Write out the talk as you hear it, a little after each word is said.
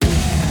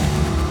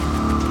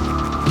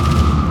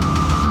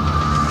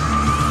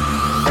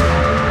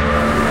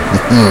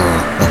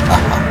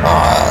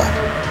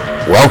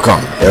Welcome,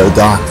 Herr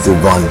Dr.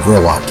 Von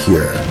Verloc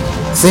here.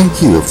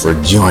 Thank you for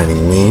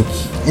joining me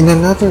in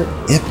another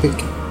epic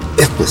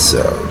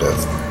episode of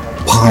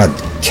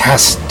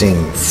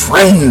Podcasting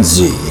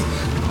Frenzy,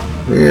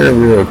 where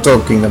we're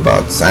talking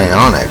about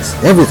psionics,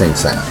 everything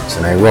psionics,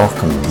 and I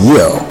welcome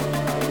you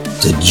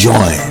to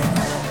join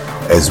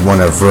as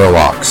one of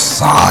Verloc's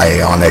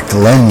psionic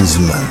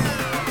lensmen.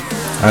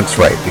 That's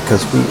right,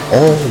 because we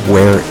all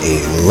wear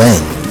a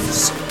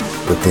lens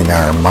within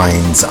our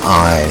mind's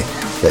eye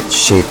that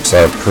shapes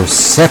our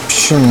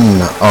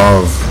perception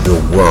of the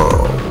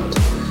world.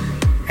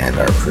 And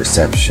our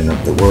perception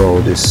of the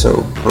world is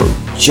so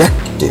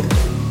projected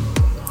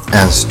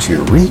as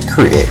to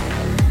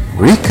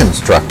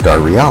reconstruct our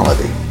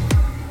reality.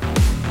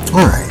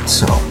 Alright,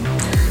 so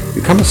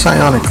become a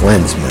psionic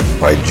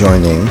lensman by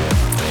joining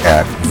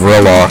at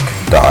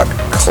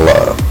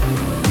verloc.club.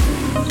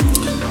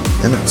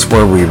 And that's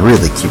where we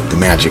really keep the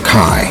magic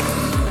high.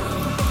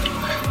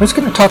 I was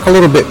going to talk a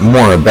little bit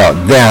more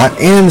about that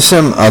and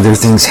some other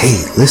things.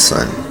 Hey,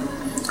 listen,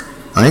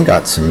 I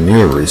got some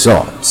new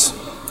results.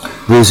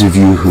 Those of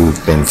you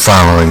who've been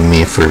following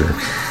me for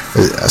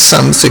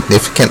some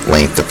significant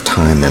length of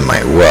time in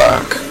my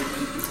work,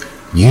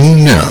 you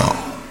know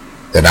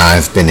that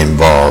I've been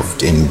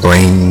involved in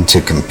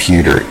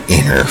brain-to-computer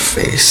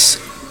interface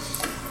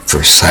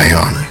for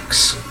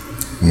psionics.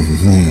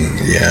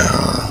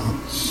 Yeah.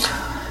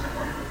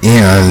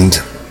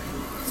 And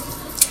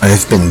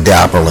I've been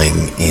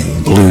dabbling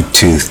in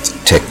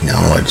Bluetooth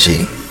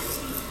technology.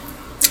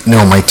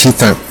 No, my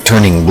teeth aren't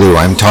turning blue.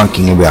 I'm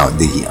talking about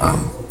the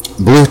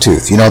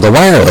Bluetooth, the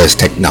wireless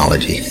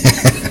technology.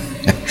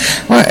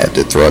 Well, I had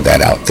to throw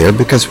that out there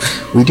because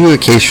we do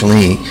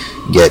occasionally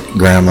get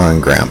Grandma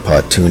and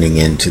Grandpa tuning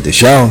into the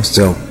show.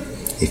 So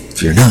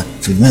if you're not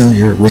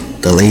familiar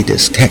with the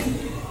latest tech,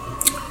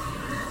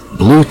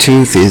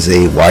 Bluetooth is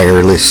a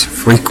wireless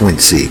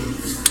frequency.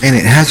 And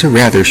it has a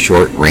rather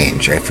short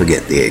range. I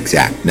forget the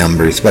exact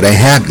numbers, but I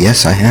have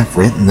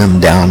written them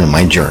down in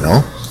my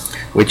journal,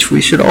 which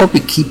we should all be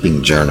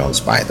keeping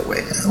journals, by the way.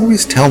 I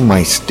always tell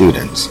my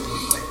students,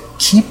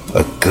 keep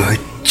a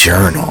good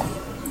journal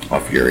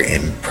of your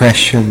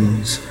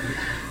impressions,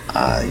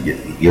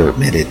 your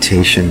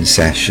meditation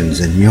sessions,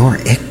 and your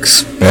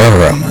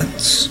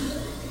experiments.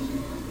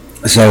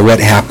 So what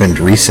happened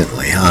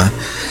recently, well,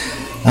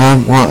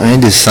 I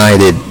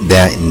decided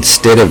that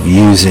instead of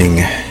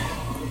using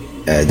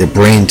the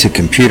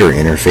brain-to-computer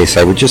interface,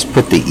 I would just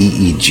put the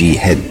EEG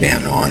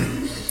headband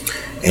on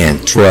and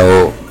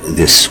throw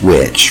the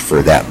switch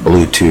for that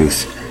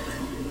Bluetooth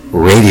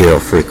radio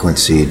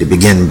frequency to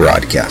begin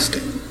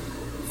broadcasting.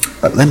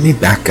 But let me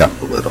back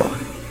up a little.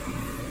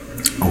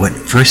 What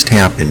first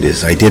happened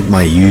is I did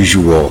my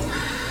usual,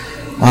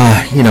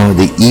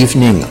 the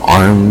evening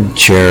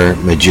armchair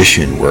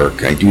magician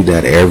work. I do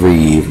that every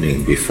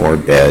evening before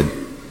bed.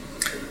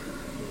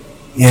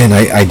 And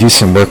I do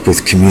some work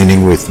with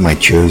communing with my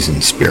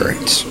chosen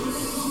spirits.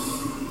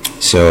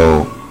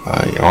 So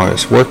I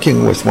was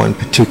working with one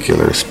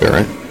particular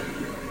spirit,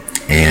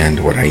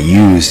 and what I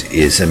use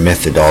is a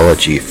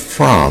methodology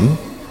from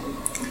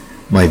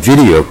my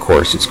video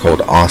course. It's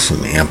called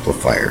Awesome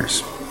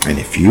Amplifiers. And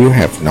if you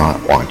have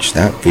not watched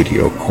that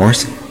video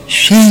course,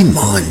 shame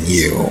on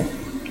you.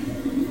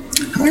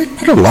 I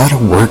put a lot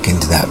of work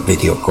into that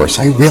video course.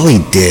 I really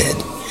did.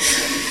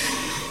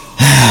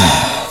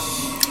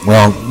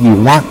 Well, you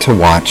want to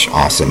watch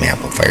Awesome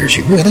Amplifiers.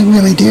 You really,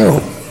 really do.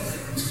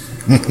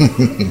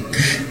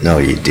 No,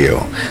 you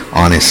do.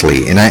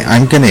 Honestly. And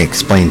I'm going to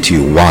explain to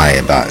you why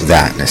about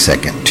that in a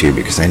second, too,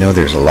 because I know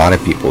there's a lot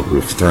of people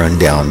who've thrown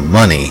down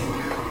money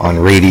on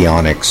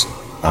radionics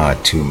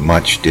to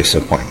much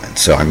disappointment.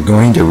 So I'm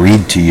going to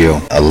read to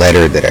you a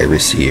letter that I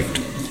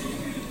received.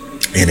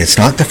 And it's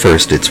not the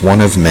first. It's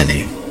one of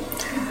many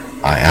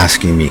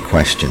asking me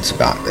questions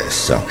about this.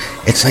 So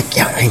it's like,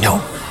 yeah, I know.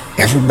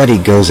 Everybody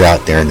goes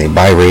out there and they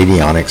buy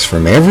radionics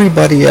from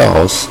everybody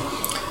else,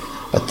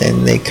 but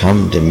then they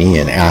come to me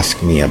and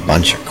ask me a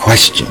bunch of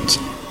questions.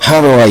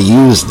 How do I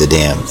use the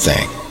damn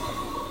thing?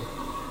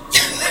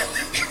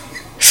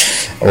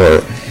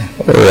 or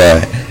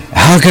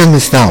how come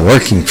it's not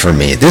working for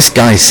me? This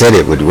guy said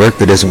it would work,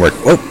 but it doesn't work.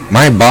 Oh,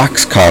 my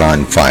box caught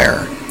on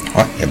fire.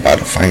 What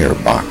about a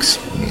firebox?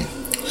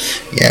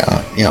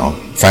 Yeah,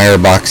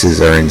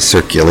 fireboxes are in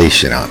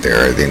circulation out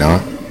there, are they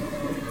not?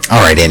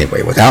 All right,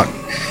 anyway, without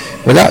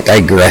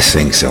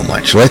digressing so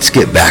much, let's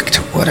get back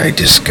to what I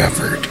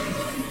discovered.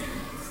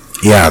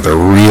 Yeah, the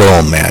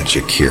real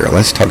magic here.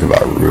 Let's talk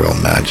about real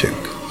magic.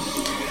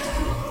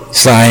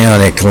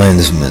 Psionic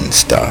lensman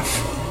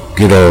stuff.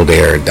 Good old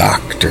Air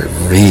Dr.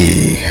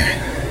 V.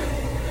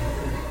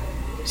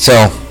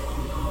 So,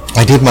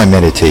 I did my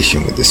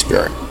meditation with the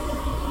spirit.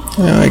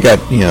 I got,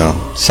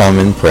 some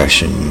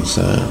impressions.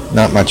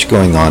 Not much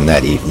going on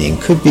that evening.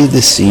 Could be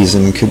the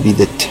season, could be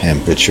the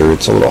temperature.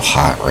 It's a little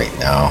hot right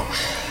now.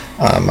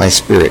 My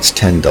spirits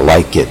tend to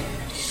like it.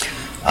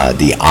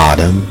 The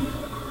autumn.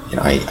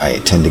 I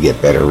tend to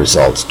get better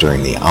results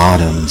during the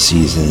autumn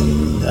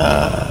season.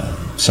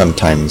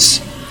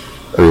 Sometimes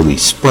early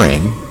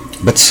spring,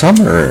 but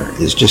summer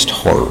is just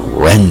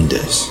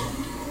horrendous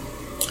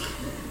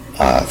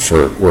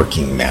for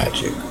working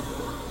magic.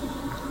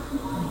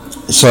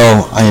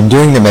 So I am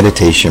doing the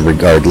meditation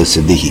regardless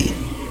of the heat.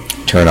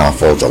 Turn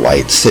off all the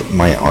lights, sit in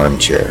my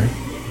armchair,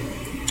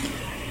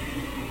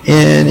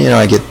 and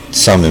I get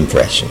some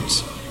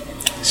impressions.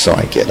 So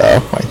I get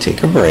up, I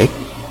take a break,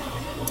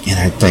 and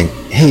I think,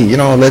 hey,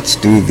 let's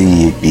do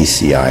the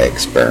BCI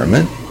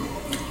experiment,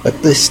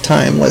 but this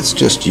time let's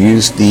just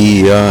use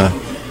the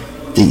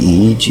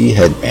EEG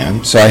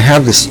headband. So I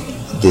have this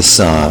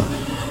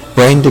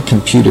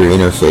brain-to-computer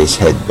interface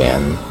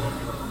headband,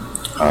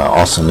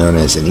 also known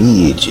as an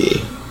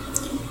EEG,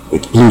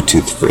 with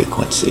Bluetooth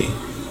frequency,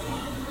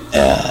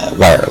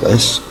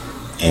 wireless,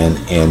 and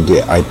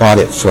I bought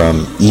it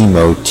from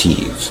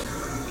Emotiv.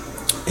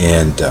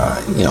 And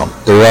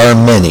there are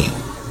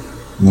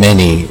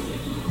many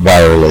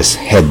wireless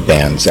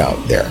headbands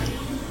out there,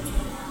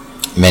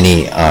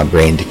 many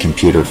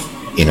brain-to-computer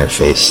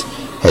interface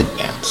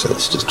headbands. So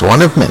it's just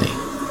one of many,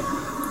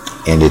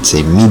 and it's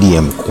a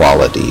medium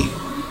quality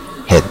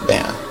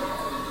headband.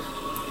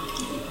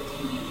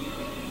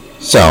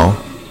 So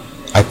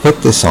I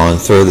put this on,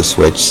 throw the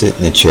switch, sit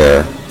in the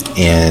chair,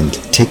 and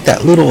take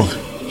that little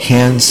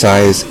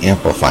hand-size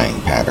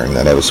amplifying pattern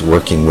that I was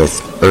working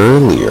with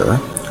earlier,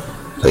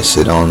 place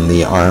it on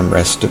the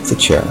armrest of the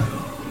chair.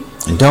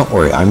 And don't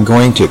worry, I'm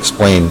going to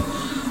explain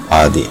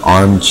the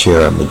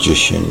armchair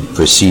magician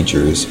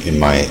procedures in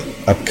my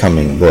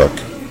upcoming book.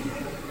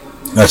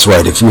 That's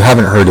right, if you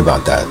haven't heard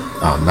about that,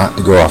 not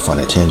to go off on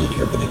a tangent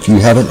here, but if you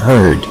haven't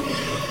heard,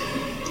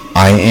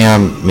 I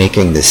am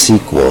making the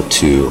sequel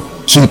to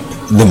Keep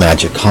the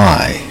Magic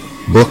High,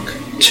 Book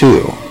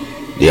 2,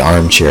 The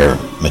Armchair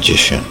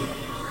Magician.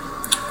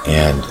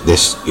 And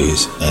this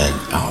is an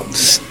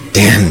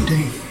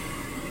outstanding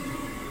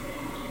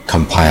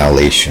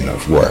compilation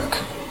of work.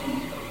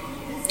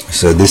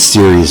 So this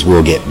series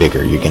will get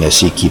bigger. You're going to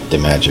see Keep the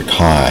Magic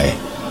High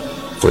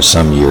for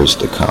some years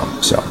to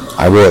come. So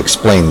I will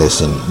explain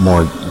this in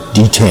more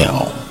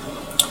detail.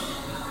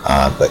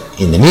 But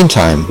in the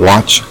meantime,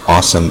 watch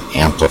Awesome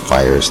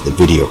Amplifiers, the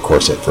video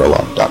course at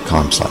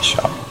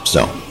Furlock.com/shop.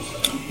 So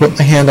put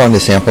my hand on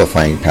this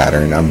amplifying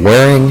pattern. I'm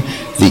wearing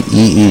the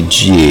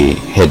EEG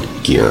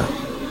headgear.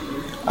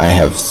 I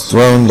have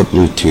thrown the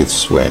Bluetooth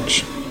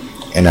switch,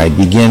 and I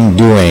begin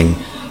doing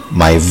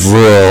my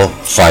Vril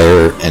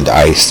fire and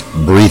ice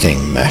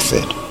breathing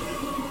method,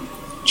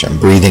 which I'm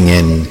breathing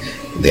in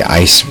the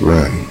ice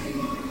rune.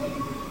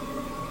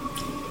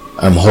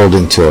 I'm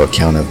holding to a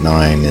count of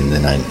 9, and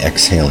then I'm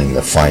exhaling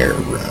the fire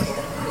rune.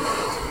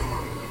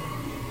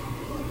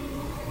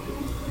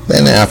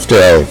 Then after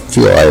I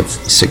feel I've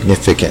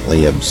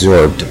significantly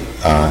absorbed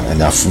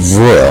enough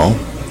Vril,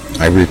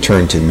 I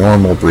return to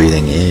normal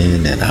breathing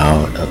in and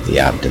out of the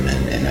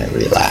abdomen, and I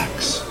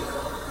relax.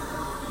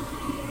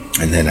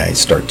 And then I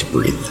start to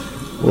breathe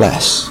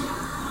less.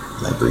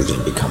 My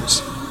breathing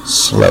becomes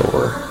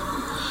slower,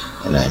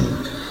 and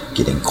I'm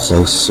getting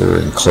closer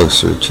and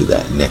closer to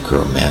that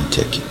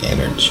necromantic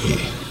energy.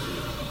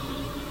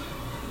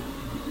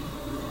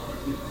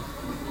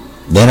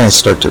 Then I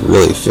start to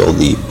really feel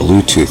the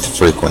Bluetooth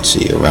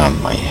frequency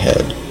around my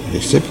head,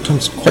 because it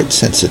becomes quite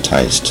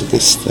sensitized to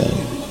this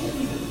thing.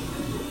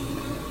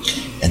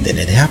 And then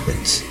it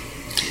happens.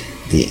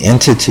 The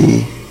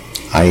entity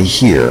I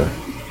hear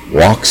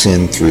walks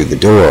in through the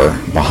door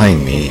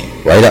behind me,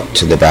 right up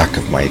to the back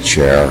of my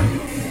chair,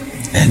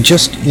 and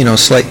just,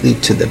 slightly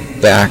to the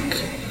back,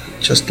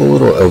 just a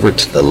little over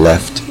to the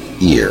left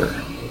ear,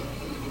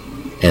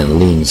 and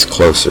leans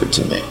closer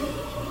to me.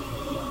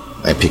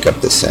 I pick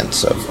up the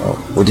sense of,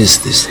 what is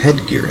this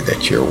headgear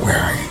that you're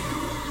wearing?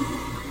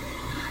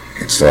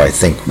 And so I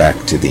think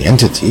back to the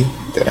entity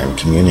that I'm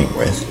communing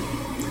with.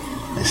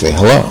 I say,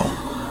 hello.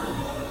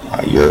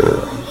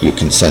 You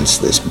can sense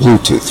this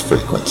Bluetooth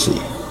frequency.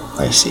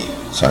 I see.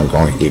 So I'm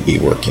going to be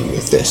working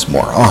with this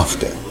more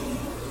often.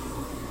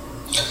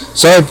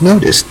 So I've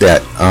noticed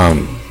that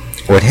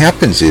what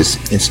happens is,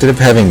 instead of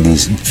having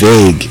these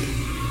vague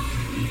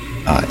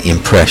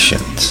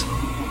impressions,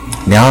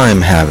 now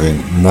I'm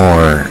having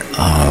more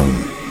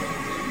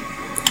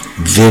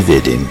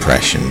vivid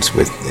impressions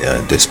with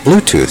this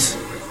Bluetooth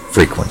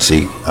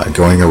frequency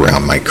going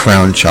around my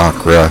crown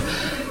chakra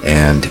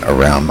and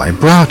around my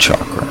brow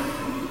chakra.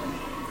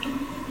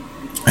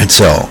 And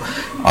so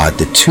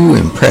the two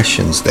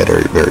impressions that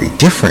are very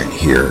different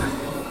here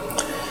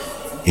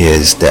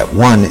is that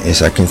one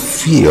is I can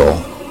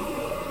feel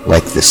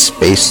like the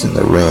space in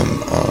the room,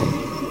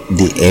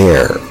 the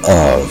air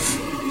of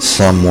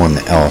someone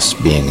else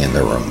being in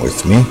the room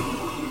with me.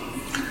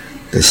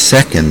 The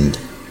second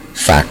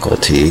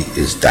faculty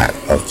is that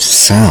of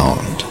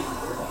sound.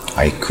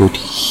 I could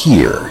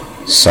hear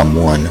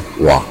someone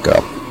walk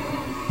up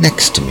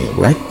next to me,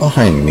 right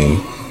behind me,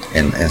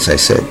 and as I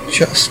said,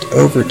 just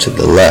over to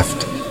the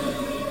left,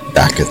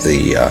 back of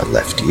the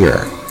left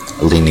ear,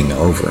 leaning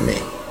over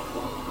me.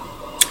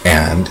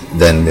 And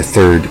then the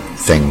third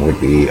thing would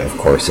be, of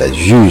course,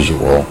 as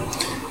usual,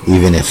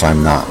 even if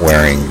I'm not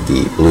wearing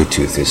the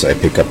Bluetooth, as I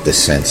pick up the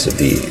sense of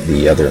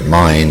the other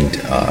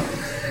mind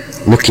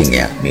looking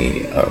at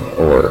me,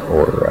 or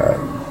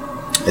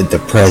the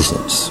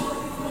presence.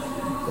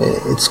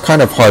 It's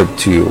kind of hard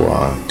to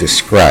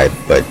describe,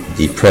 but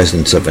the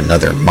presence of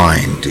another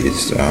mind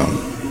is,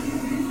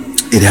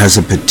 it has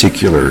a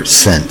particular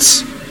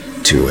sense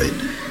to it.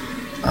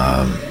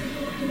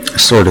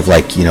 Sort of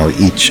like,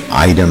 each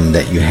item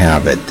that you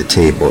have at the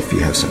table, if you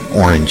have some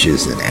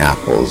oranges and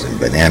apples and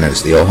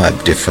bananas, they all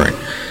have different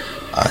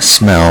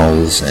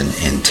smells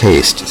and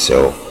taste.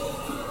 So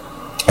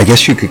I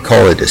guess you could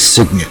call it a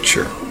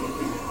signature.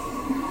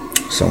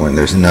 So when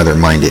there's another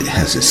mind, it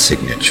has a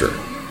signature.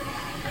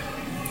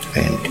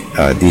 And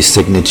these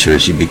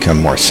signatures you become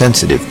more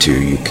sensitive to.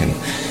 You can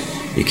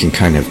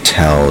kind of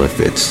tell if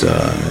it's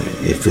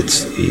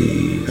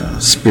the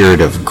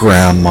spirit of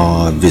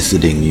grandma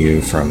visiting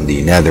you from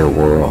the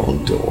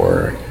netherworld,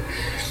 or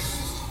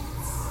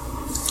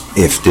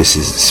if this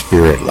is a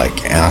spirit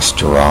like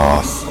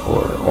Astaroth,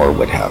 or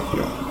what have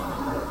you.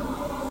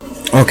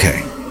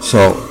 Okay,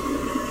 so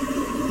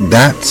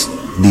that's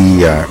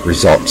the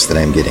results that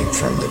I'm getting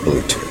from the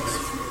Bluetooth,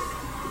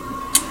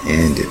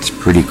 and it's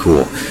pretty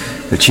cool.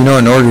 But in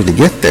order to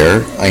get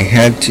there, I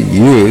had to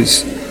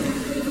use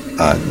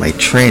my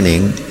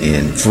training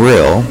in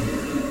Vril,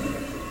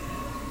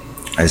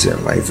 as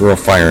in my Vril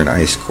Fire and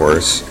Ice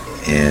course,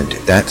 and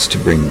that's to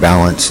bring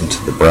balance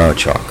into the brow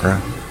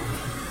chakra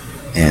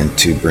and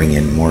to bring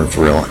in more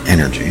Vril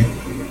energy.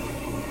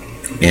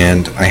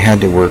 And I had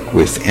to work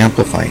with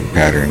amplifying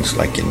patterns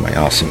like in my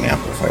Awesome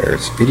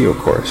Amplifiers video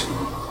course,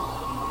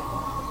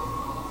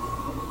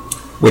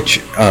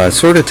 which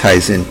sort of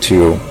ties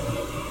into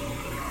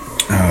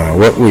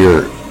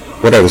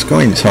what I was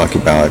going to talk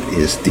about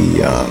is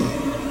the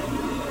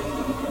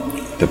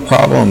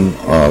problem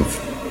of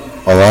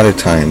a lot of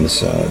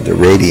times the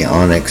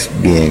radionics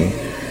being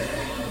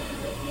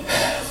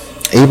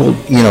able,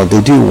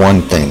 they do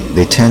one thing.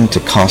 They tend to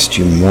cost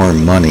you more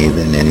money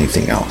than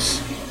anything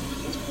else.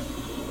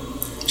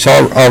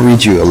 So I'll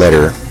read you a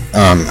letter.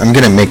 I'm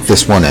going to make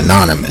this one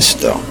anonymous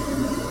though.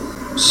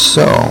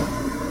 So,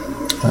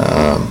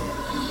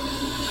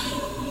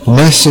 the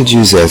message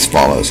is as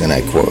follows, and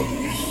I quote,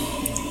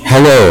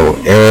 "Hello,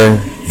 Air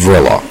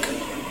Vrilok.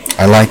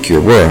 I like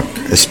your work,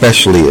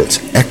 especially its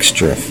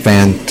extra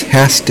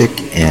fantastic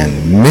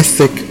and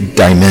mythic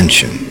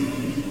dimension.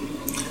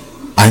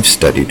 I've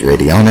studied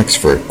radionics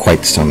for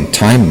quite some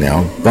time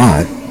now,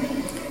 but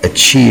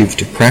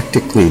achieved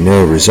practically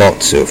no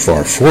results so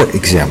far. For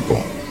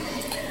example,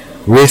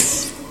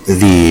 with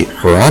the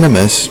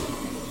Hieronymus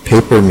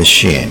paper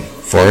machine,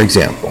 for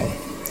example,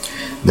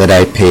 that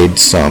I paid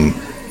some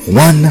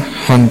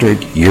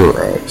 100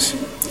 euros,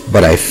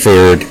 but I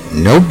fared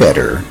no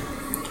better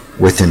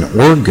with an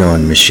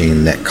orgone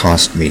machine that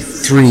cost me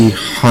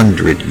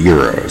 300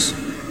 euros.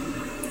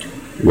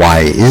 Why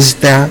is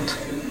that?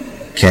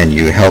 Can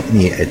you help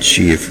me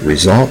achieve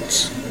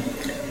results?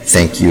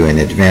 Thank you in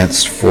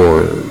advance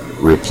for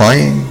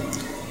replying.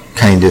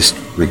 Kindest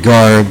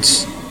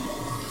regards."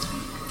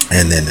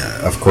 And then,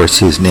 of course,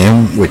 his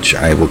name, which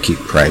I will keep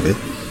private.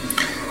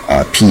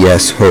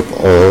 P.S. Hope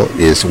all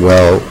is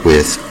well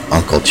with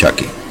Uncle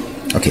Chucky.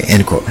 Okay,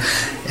 end quote.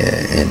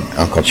 And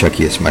Uncle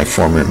Chucky is my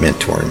former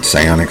mentor in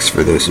psionics,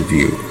 for those of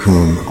you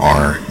whom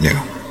are new.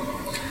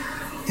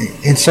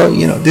 And so,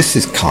 this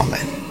is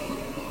common,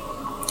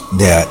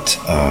 that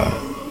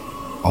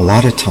a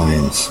lot of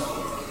times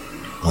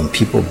when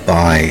people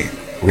buy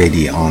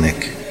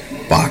radionic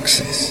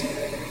boxes,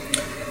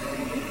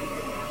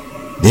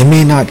 they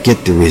may not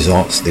get the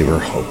results they were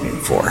hoping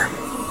for.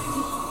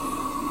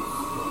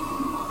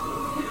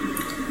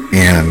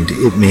 And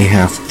it may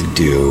have to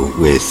do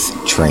with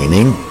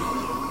training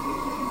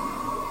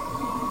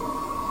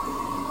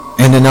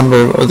and a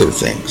number of other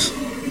things.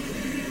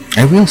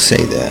 I will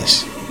say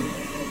this.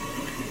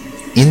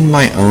 In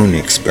my own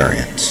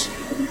experience,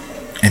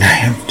 and I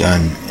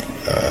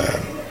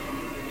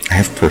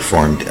have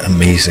performed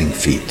amazing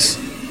feats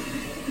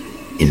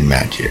in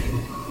magic.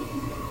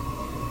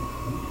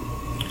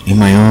 In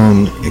my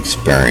own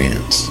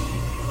experience,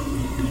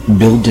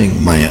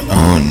 building my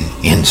own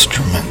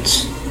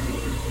instruments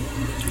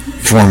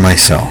for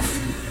myself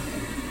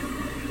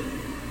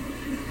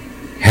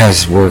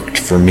has worked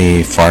for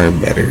me far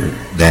better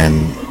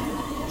than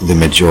the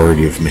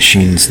majority of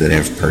machines that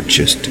I've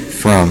purchased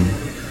from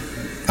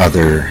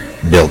other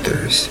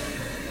builders.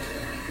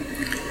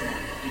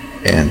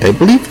 And I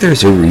believe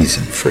there's a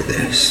reason for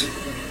this.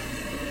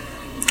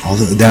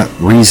 Although that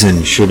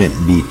reason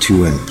shouldn't be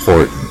too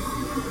important.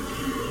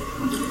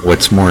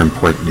 What's more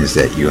important is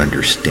that you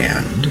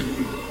understand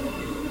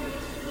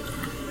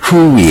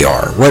who we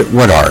are.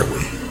 What are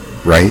we,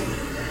 right?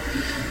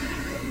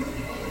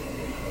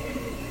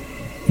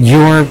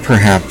 You're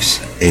perhaps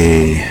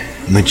a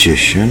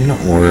magician,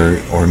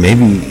 or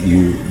maybe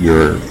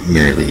you're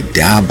merely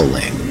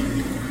dabbling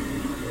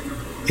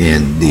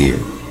in the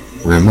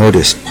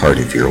remotest part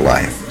of your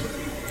life,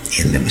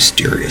 in the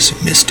mysterious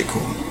and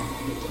mystical.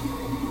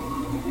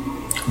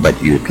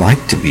 But you'd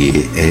like to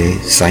be a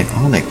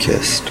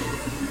psionicist.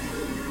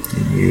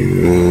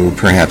 You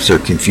perhaps are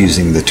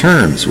confusing the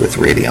terms with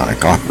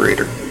radionic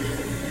operator.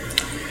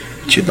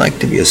 But you'd like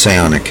to be a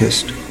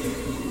psionicist.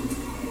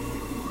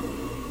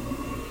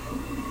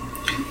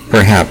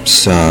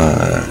 Perhaps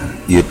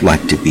you'd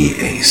like to be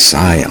a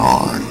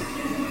psion.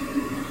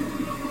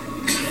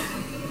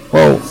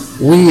 Well,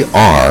 we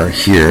are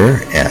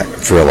here at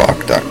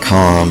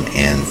Verloc.com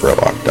and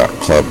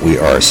Verloc.club. We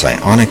are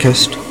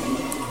psionicist,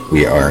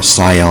 we are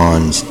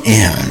psions,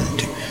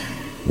 and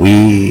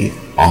we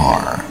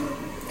are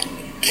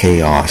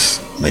chaos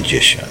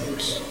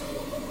magicians.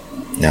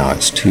 Now,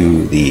 as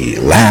to the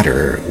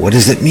latter, what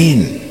does it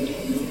mean?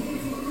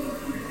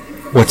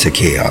 What's a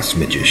chaos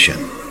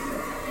magician?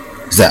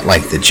 Is that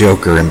like the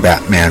Joker and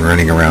Batman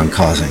running around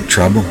causing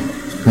trouble?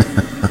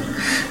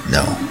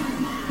 No.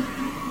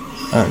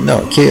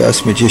 No,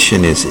 chaos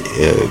magician is,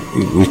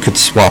 we could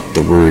swap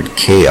the word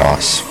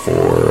chaos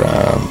for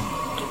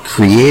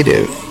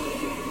creative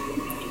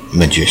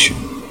magician.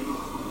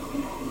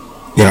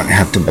 You don't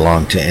have to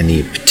belong to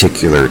any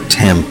particular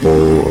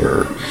temple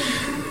or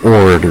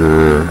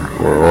order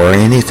or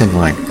anything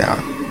like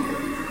that.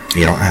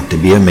 You don't have to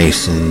be a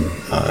Mason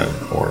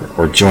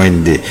or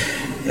join the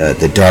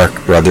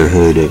Dark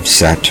Brotherhood of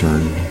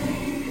Saturn.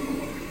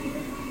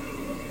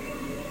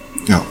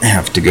 You don't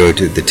have to go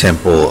to the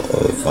temple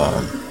of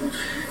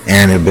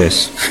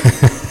Anubis.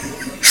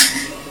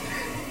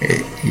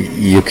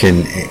 You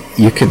can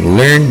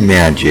learn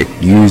magic,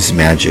 use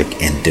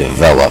magic, and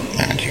develop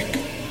magic.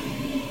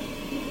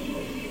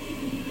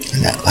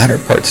 And that latter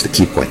part's the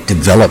key point,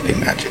 developing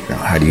magic. Now,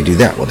 how do you do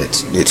that? Well,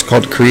 it's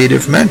called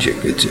creative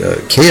magic. It's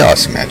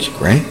chaos magic,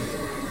 right?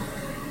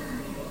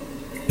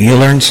 You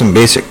learn some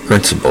basic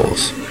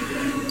principles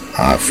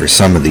for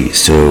some of the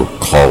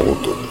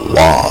so-called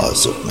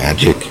laws of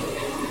magic,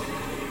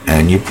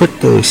 and you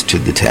put those to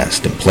the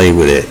test and play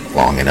with it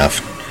long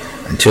enough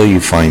until you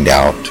find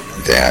out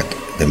that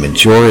the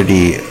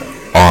majority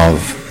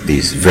of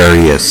these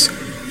various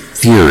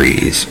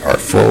theories are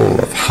full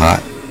of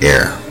hot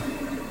air.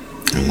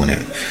 And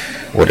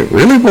what it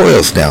really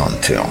boils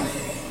down to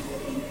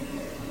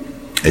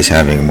is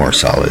having a more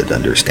solid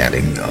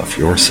understanding of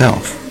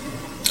yourself.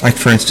 Like,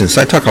 for instance,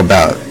 I talk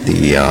about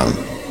the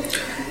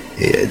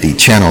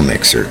channel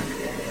mixer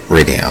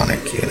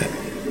radionic unit.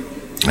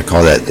 I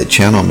call that the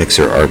channel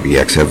mixer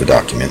RBX. I have a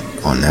document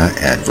on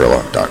that at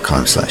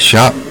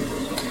Verloc.com/shop.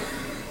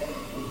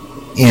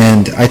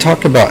 And I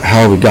talk about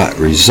how we got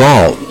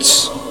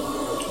results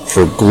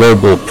for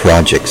global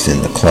projects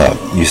in the club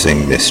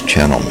using this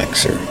channel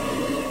mixer.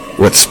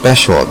 What's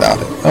special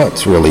about it? Oh,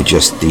 it's really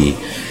just the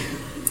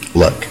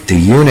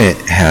unit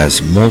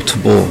has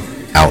multiple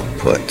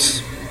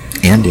outputs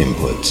and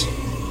inputs,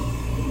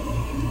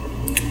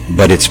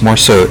 but it's more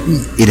so,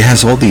 it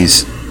has all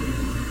these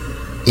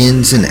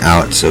ins and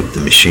outs of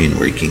the machine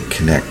where you can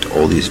connect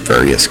all these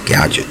various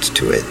gadgets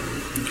to it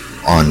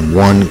on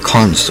one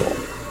console.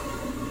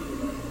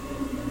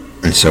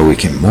 And so we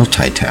can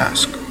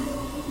multitask.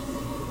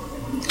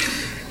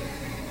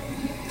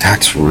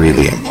 That's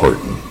really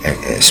important,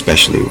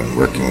 especially when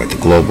working with the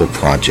global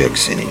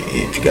projects, and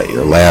if you got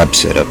your lab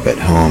set up at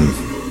home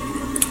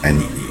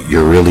and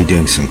you're really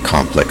doing some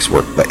complex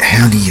work. But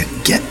how do you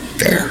get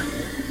there?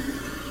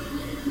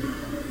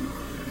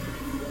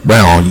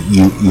 Well,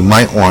 you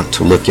might want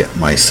to look at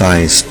my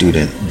Science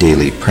Student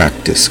Daily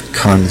Practice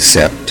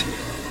Concept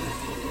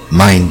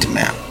Mind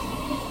Map.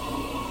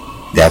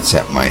 That's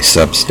at my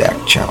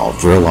Substack channel,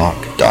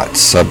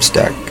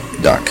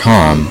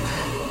 verloc.substack.com,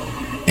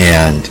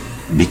 and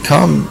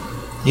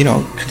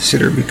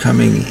consider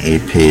becoming a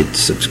paid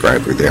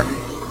subscriber there.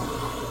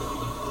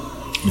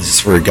 This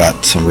is where I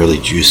got some really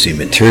juicy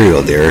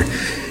material there.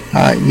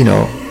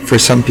 For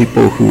some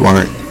people who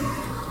aren't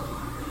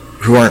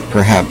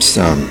perhaps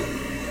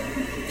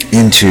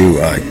into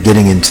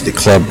getting into the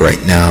club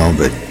right now,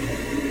 but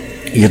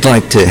you'd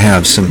like to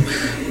have some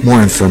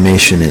more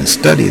information and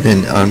study,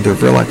 then the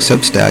Verloc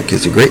Substack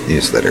is a great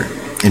newsletter.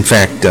 In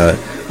fact, a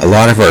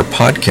lot of our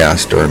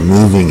podcasts are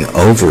moving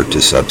over to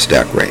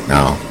Substack right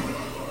now,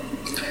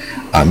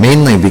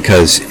 mainly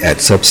because at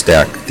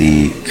Substack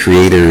the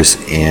creators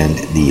and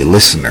the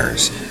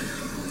listeners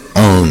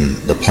own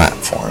the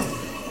platform.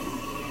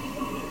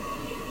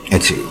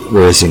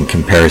 Whereas in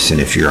comparison,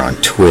 if you're on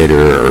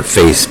Twitter or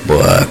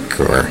Facebook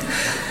or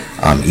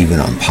even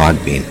on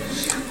Podbean,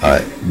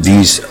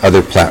 these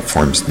other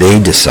platforms, they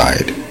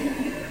decide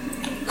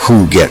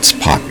who gets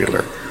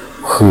popular,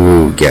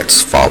 who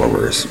gets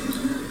followers,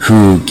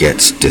 who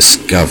gets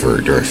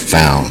discovered or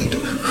found,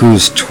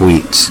 whose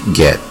tweets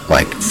get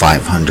like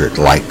 500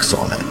 likes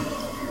on it.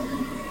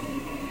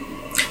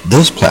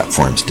 Those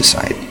platforms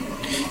decide.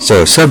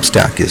 So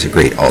Substack is a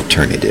great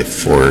alternative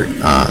for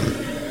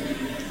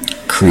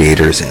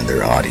creators and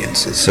their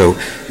audiences. So,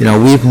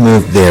 we've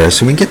moved there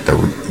so we can get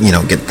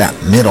get that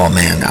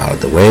middleman out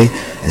of the way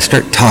and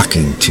start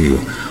talking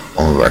to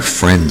all of our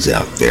friends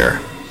out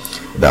there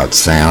about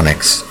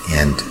psionics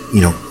and,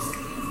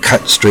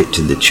 cut straight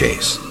to the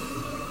chase.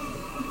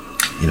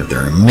 There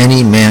are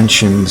many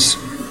mansions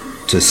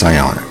to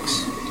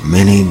psionics,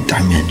 many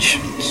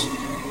dimensions.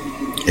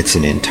 It's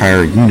an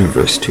entire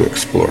universe to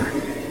explore.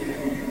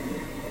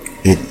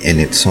 And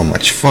it's so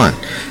much fun.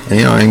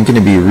 And, I'm going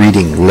to be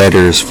reading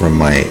letters from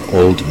my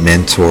old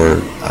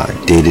mentor,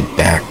 dated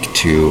back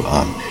to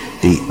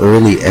the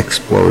early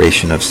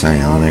exploration of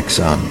psionics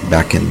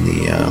back in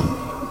the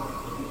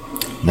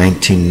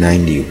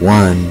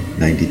 1991,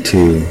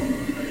 92,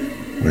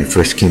 when I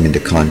first came into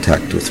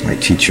contact with my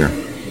teacher.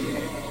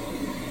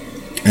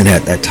 And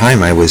at that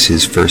time, I was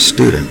his first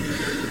student.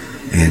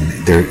 And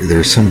there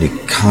are so many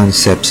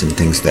concepts and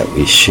things that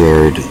we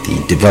shared.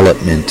 The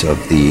development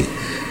of the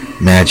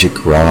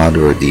magic rod,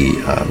 or the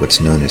what's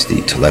known as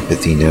the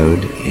telepathy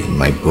node, in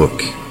my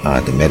book,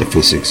 The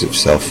Metaphysics of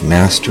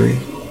Self-Mastery.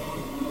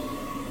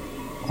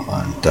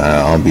 And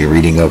I'll be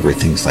reading over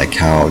things like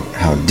how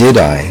did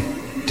I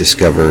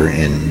discover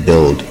and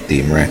build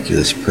the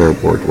miraculous prayer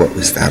board? What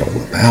was that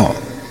all about?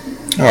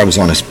 Oh, I was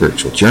on a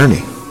spiritual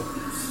journey.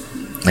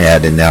 I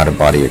had an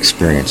out-of-body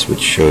experience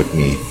which showed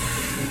me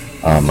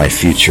my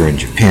future in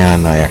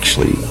Japan. I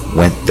actually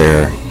went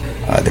there.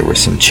 There were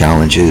some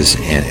challenges,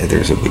 and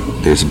there's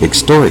a big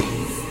story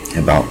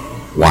about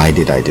why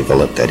did I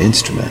develop that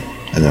instrument.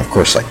 And then, of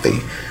course, like the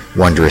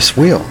wondrous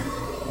wheel.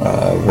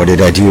 What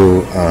did I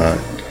do?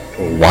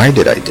 Why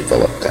did I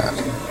develop that?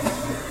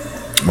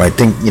 Well, I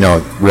think,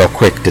 real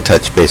quick to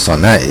touch base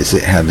on that is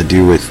it had to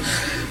do with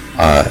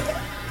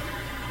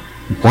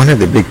one of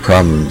the big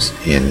problems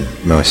in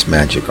most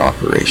magic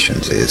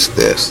operations is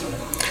this.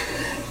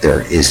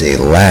 There is a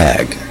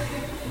lag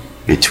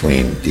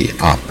between the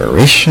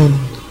operation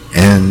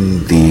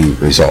and the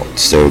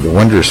results. So the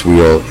wondrous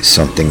wheel is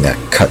something that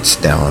cuts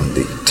down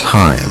the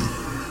time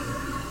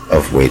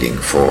of waiting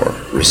for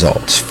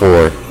results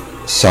for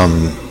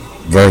some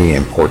very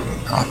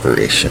important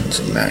operations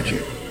in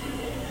magic.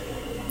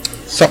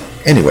 So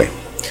anyway,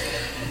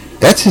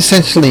 that's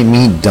essentially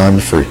me done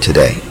for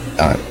today.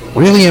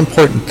 Really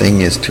important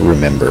thing is to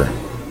remember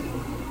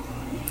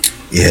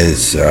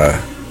is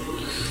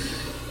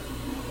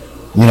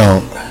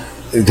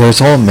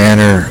there's all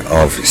manner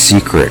of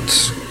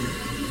secrets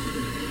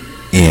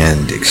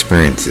and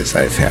experiences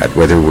I've had,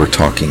 whether we're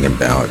talking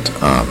about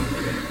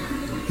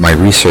my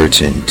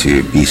research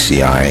into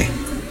BCI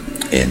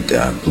and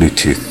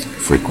Bluetooth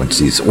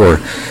frequencies, or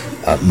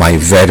my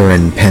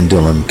veteran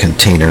pendulum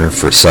container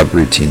for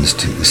subroutines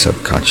to the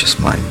subconscious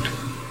mind,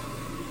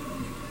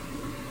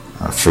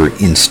 for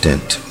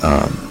instant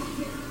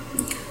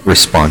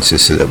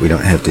responses, so that we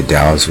don't have to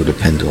douse with a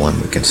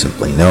pendulum. We can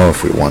simply know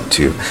if we want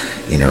to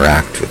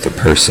interact with a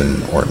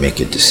person or make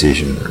a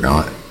decision or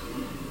not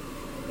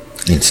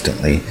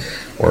instantly,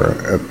 or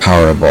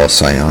Powerball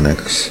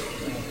psionics,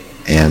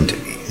 and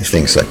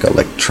things like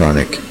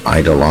electronic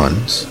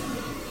eidolons,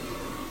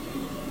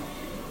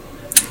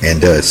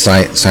 and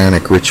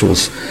psionic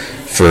rituals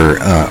for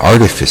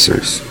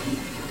artificers,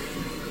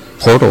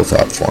 portal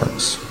thought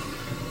forms.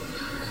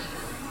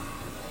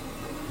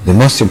 The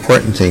most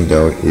important thing,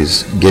 though,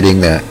 is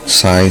getting that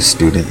Psi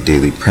student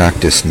daily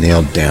practice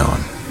nailed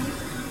down,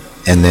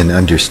 and then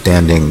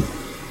understanding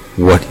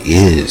what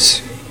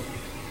is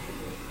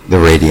the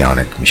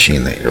radionic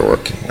machine that you're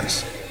working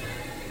with.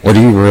 What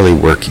are you really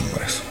working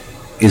with?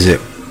 Is it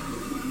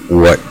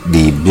what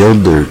the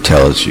builder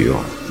tells you,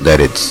 that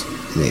it's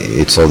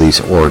all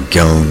these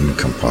orgone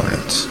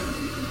components?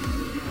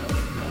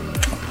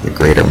 The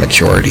greater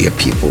majority of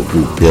people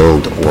who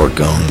build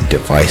orgone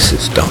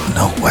devices don't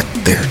know what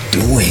they're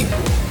doing.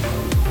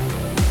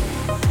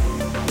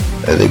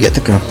 They get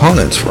the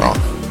components wrong.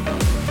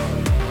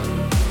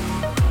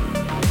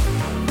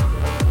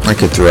 I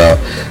could throw out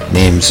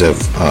names of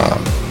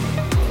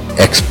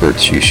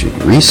experts you should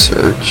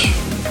research,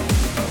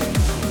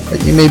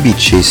 but you may be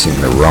chasing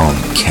the wrong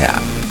cat.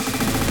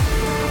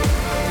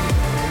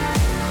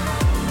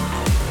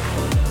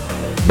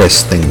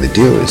 Best thing to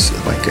do is,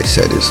 like I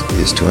said,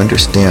 is to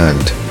understand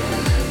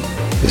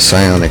the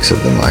psionics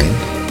of the mind,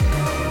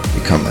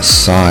 become a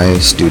Psi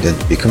student,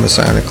 become a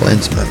psionic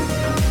lensman.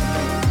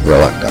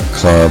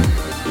 Vrelak.club.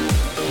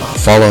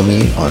 Follow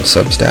me on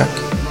Substack.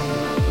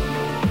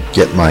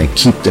 Get my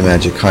Keep the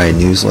Magic High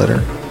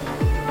newsletter.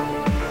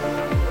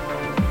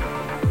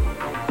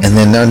 And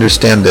then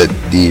understand that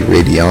the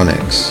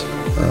radionics,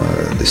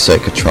 the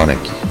psychotronic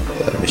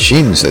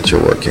machines that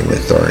you're working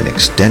with, are an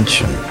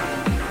extension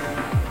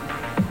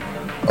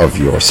of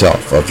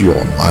yourself, of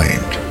your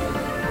mind.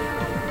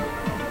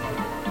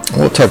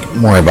 We'll talk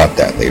more about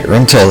that later.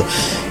 Until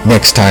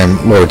next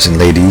time, lords and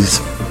ladies,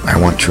 I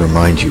want to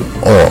remind you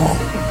all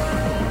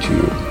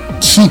to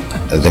keep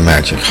the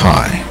magic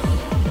high.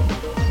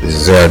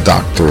 This is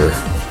Dr.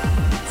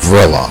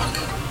 Vrelak,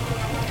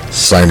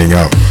 signing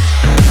out.